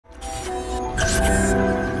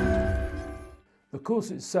The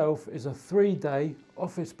course itself is a 3-day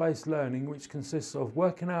office-based learning which consists of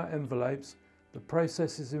working out envelopes, the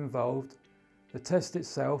processes involved, the test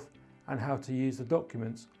itself and how to use the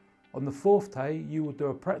documents. On the 4th day you will do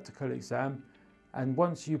a practical exam, and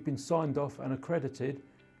once you've been signed off and accredited,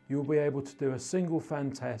 you'll be able to do a single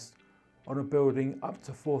fan test on a building up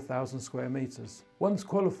to 4,000 square metres. Once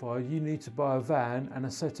qualified, you need to buy a van and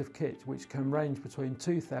a set of kit which can range between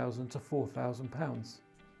 £2,000 to £4,000.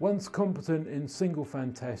 Once competent in single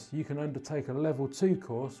fan tests, you can undertake a level 2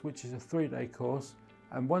 course, which is a 3-day course,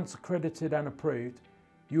 and once accredited and approved,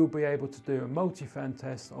 you'll be able to do a multi-fan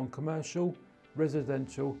test on commercial,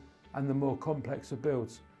 residential and the more complex of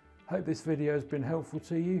builds. Hope this video has been helpful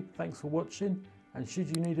to you. Thanks for watching, and should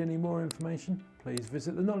you need any more information, please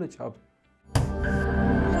visit the Knowledge Hub.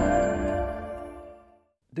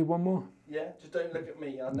 Do one more? Yeah, just don't look at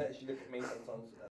me. I notice you look at me sometimes.